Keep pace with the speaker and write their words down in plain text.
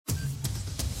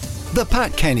The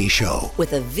Pat Kenny Show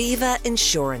with Aviva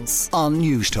Insurance on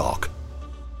News Talk.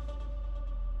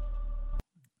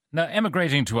 Now,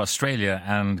 emigrating to Australia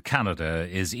and Canada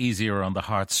is easier on the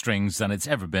heartstrings than it's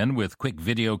ever been, with quick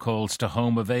video calls to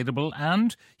home available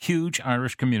and huge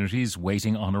Irish communities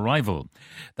waiting on arrival.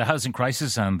 The housing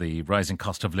crisis and the rising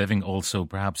cost of living also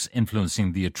perhaps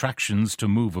influencing the attractions to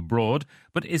move abroad.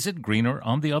 But is it greener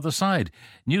on the other side?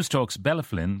 News Talk's Bella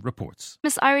Flynn reports.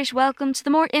 Miss Irish welcome to the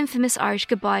more infamous Irish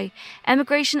goodbye.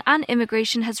 Emigration and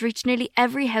immigration has reached nearly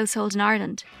every household in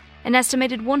Ireland. An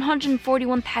estimated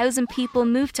 141,000 people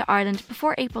moved to Ireland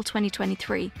before April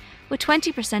 2023, with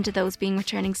 20% of those being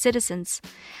returning citizens.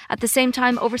 At the same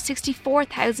time, over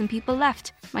 64,000 people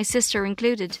left, my sister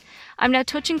included. I'm now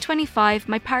touching 25,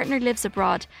 my partner lives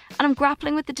abroad, and I'm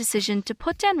grappling with the decision to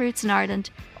put down roots in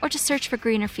Ireland or to search for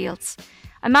greener fields.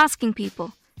 I'm asking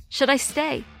people, should I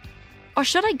stay? Or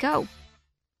should I go?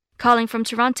 Calling from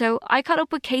Toronto, I caught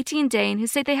up with Katie and Dane, who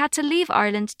say they had to leave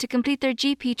Ireland to complete their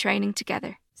GP training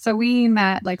together. So we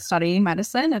met studying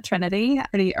medicine at Trinity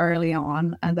pretty early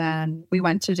on, and then we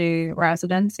went to do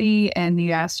residency in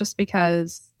the US just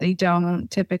because they don't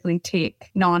typically take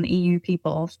non-EU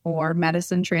people for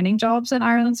medicine training jobs in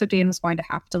Ireland. So Dean was going to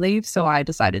have to leave, so I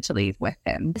decided to leave with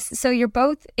him. So you're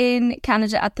both in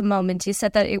Canada at the moment. You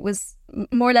said that it was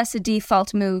more or less a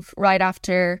default move right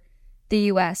after the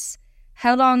US.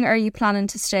 How long are you planning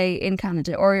to stay in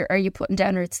Canada, or are you putting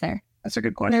down roots there? That's a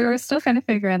good question. We're still kind of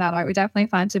figuring that out. We definitely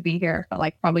plan to be here for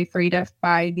probably 3 to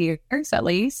 5 years at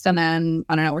least. And then,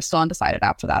 I don't know, we're still undecided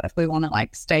after that if we want to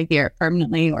stay here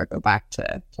permanently or go back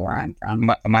to where I'm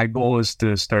from. My goal is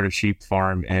to start a sheep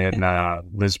farm in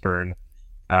Lisburn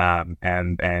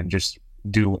and just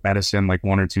do medicine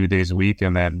 1 or 2 days a week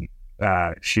and then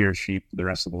shear sheep the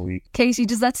rest of the week. Katie,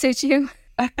 does that suit you?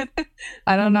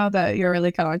 I don't know that you're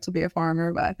really cut out to be a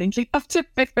farmer, but I think you have to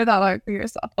figure that out for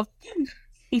yourself.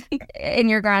 In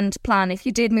your grand plan, if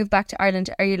you did move back to Ireland,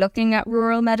 are you looking at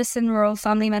rural medicine, rural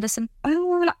family medicine? I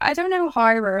don't know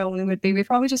how rural we would be. We'd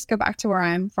probably just go back to where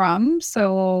I'm from.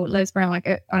 So Lisburn, I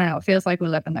don't know, it feels like we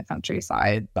live in the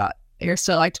countryside, but you're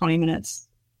still 20 minutes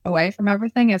away from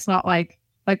everything. It's not like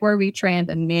where we trained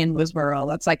in Maine was rural.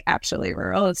 That's absolutely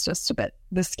rural. It's just a bit,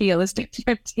 the scale is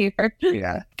different here.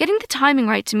 Yeah. Getting the timing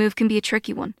right to move can be a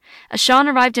tricky one, as Sean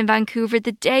arrived in Vancouver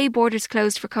the day borders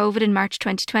closed for COVID in March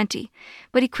 2020,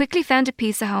 but he quickly found a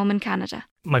piece of home in Canada.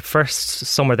 My first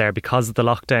summer there, because of the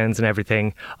lockdowns and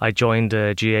everything, I joined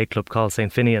a GA club called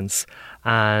St. Finian's,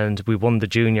 and we won the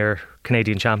Junior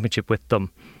Canadian Championship with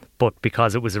them, but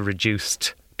because it was a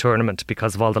reduced tournament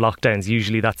because of all the lockdowns.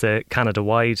 Usually that's a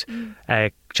Canada-wide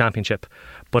championship,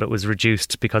 but it was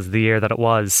reduced because of the year that it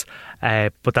was.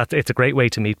 But it's a great way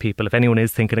to meet people. If anyone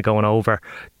is thinking of going over,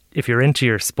 if you're into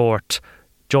your sport,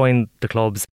 join the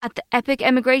clubs. At the Epic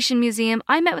Emigration Museum,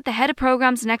 I met with the head of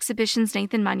programmes and exhibitions,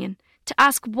 Nathan Mannion, to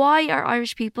ask why are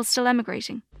Irish people still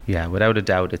emigrating? Yeah, without a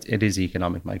doubt, it is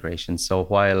economic migration. So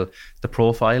while the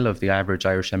profile of the average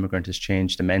Irish immigrant has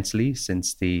changed immensely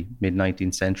since the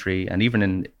mid-19th century and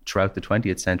even throughout the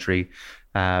 20th century,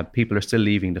 people are still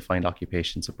leaving to find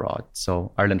occupations abroad.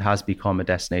 So Ireland has become a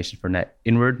destination for net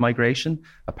inward migration,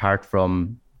 apart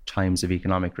from times of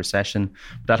economic recession.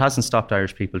 But that hasn't stopped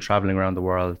Irish people travelling around the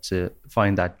world to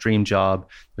find that dream job.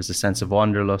 There's a sense of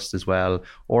wanderlust as well,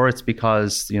 or it's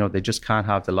because they just can't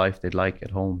have the life they'd like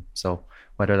at home. So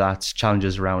whether that's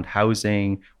challenges around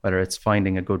housing, whether it's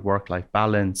finding a good work-life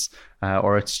balance,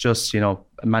 or it's just,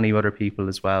 many other people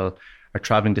as well are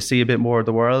travelling to see a bit more of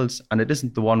the world, and it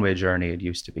isn't the one-way journey it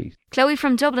used to be. Chloe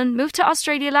from Dublin moved to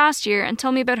Australia last year and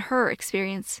told me about her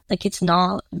experience. It's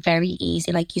not very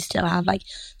easy. You still have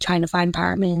trying to find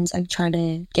apartments and trying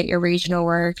to get your regional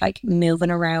work,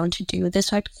 moving around to do this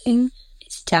type of thing.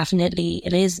 It's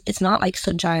not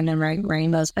sunshine and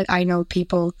rainbows. I know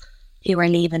people who are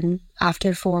leaving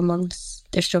after 4 months.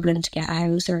 They're struggling to get a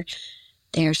house, or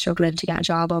they're struggling to get a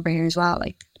job over here as well.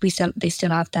 They still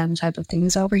have them type of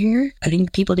things over here. I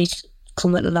think people need to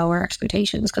come with lower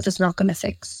expectations, because it's not going to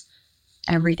fix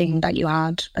everything that you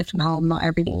had from home. Not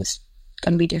everything's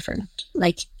going to be different.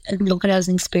 Look at it as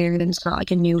an experience, not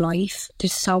a new life.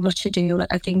 There's so much to do.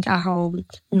 I think at home,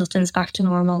 nothing's back to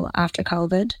normal after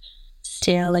COVID.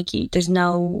 Still, there's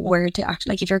nowhere to act.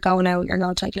 If you're going out, you're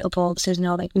not little pubs. There's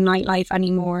no nightlife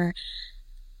anymore.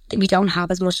 We don't have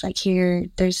as much here.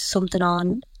 There's something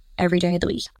on every day of the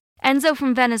week. Enzo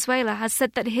from Venezuela has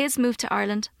said that his move to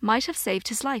Ireland might have saved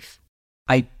his life.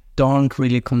 I don't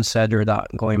really consider that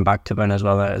going back to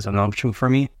Venezuela as an option for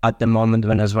me. At the moment,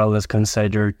 Venezuela is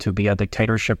considered to be a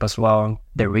dictatorship as well.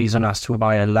 The reason as to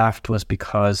why I left was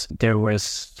because there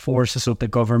was forces of the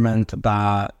government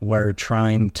that were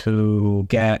trying to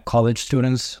get college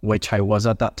students, which I was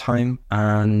at that time,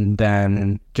 and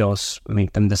then just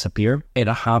make them disappear. It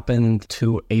happened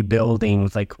to a building,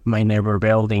 like my neighbor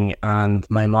building, and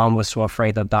my mom was so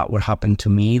afraid that that would happen to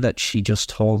me that she just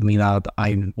told me that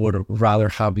I would rather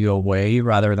have you away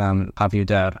rather than have you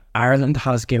dead. Ireland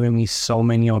has given me so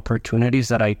many opportunities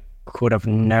that I could have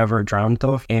never dreamt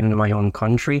of in my own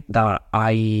country, that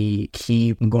I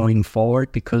keep going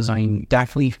forward because I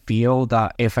definitely feel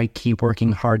that if I keep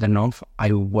working hard enough,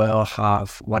 I will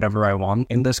have whatever I want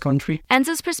in this country.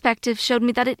 Enzo's perspective showed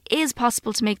me that it is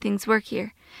possible to make things work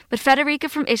here. But Federica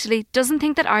from Italy doesn't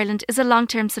think that Ireland is a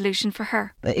long-term solution for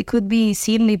her. It could be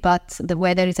silly, but the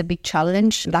weather is a big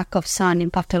challenge. Lack of sun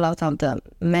impacts a lot on the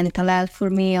mental health for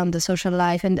me, on the social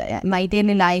life, and my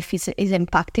daily life is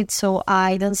impacted. So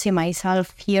I don't see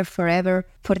myself here forever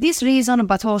for this reason,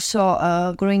 but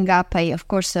also growing up, of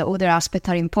course, other aspects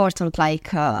are important,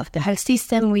 like the health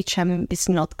system, which is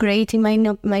not great in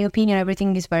my opinion.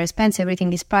 Everything is very expensive,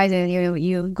 everything is pricey.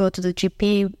 You go to the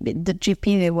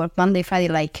GP, they work Monday,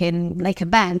 Friday, like a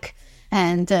bank,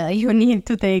 and you need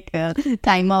to take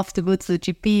time off to go to the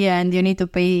GP, and you need to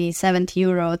pay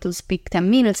 €70 to speak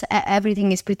 10 minutes.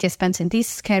 Everything is pretty expensive. This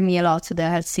scares me a lot, the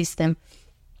health system.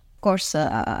 Of course,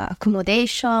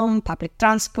 accommodation, public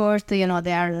transport, they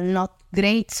are not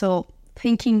great. So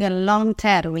thinking in long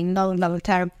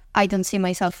term, I don't see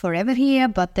myself forever here,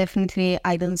 but definitely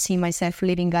I don't see myself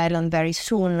leaving Ireland very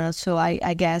soon. So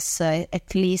I guess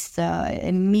at least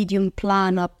a medium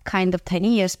plan of kind of 10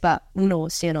 years, but who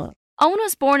knows, Owen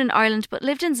was born in Ireland but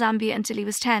lived in Zambia until he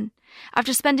was 10.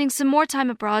 After spending some more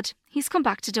time abroad, he's come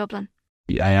back to Dublin.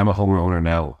 I am a homeowner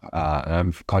now, and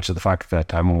I'm conscious of the fact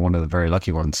that I'm one of the very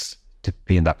lucky ones to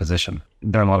be in that position.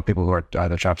 There are a lot of people who are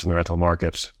either trapped in the rental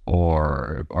market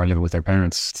or are living with their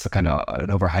parents. It's a kind of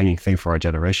an overhanging thing for our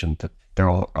generation. That there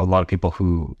are a lot of people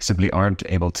who simply aren't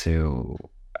able to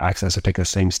access or take the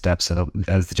same steps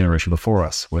as the generation before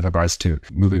us with regards to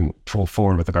moving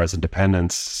forward with regards to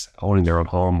independence, owning their own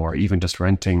home, or even just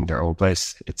renting their own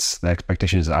place. It's the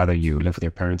expectation is either you live with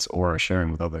your parents or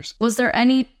sharing with others. Was there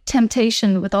any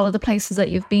temptation with all of the places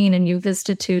that you've been and you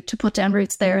visited to put down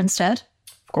roots there instead?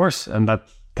 Of course, and that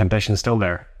temptation is still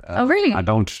there. Oh, really? I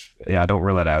don't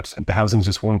rule it out. The housing is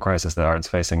just one crisis that Ireland's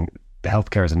facing. The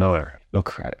healthcare is another.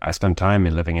 Look, I spent time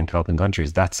in living in developing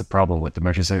countries. That's the problem with the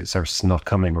emergency services not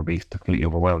coming. We'll be completely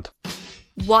overwhelmed.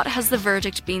 What has the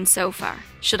verdict been so far?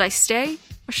 Should I stay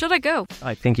or should I go?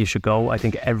 I think you should go. I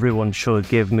think everyone should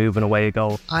give moving away a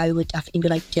go. I would definitely be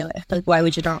like, do it. Like, why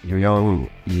would you not? You're young.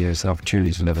 There's an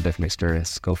opportunity to live a different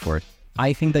experience. Go for it.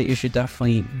 I think that you should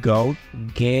definitely go,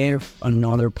 give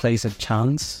another place a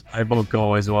chance. I will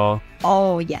go as well.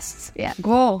 Oh, yes. Yeah,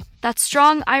 go. That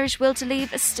strong Irish will to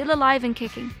leave is still alive and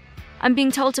kicking. I'm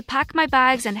being told to pack my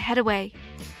bags and head away.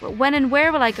 But when and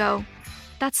where will I go?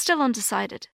 That's still undecided.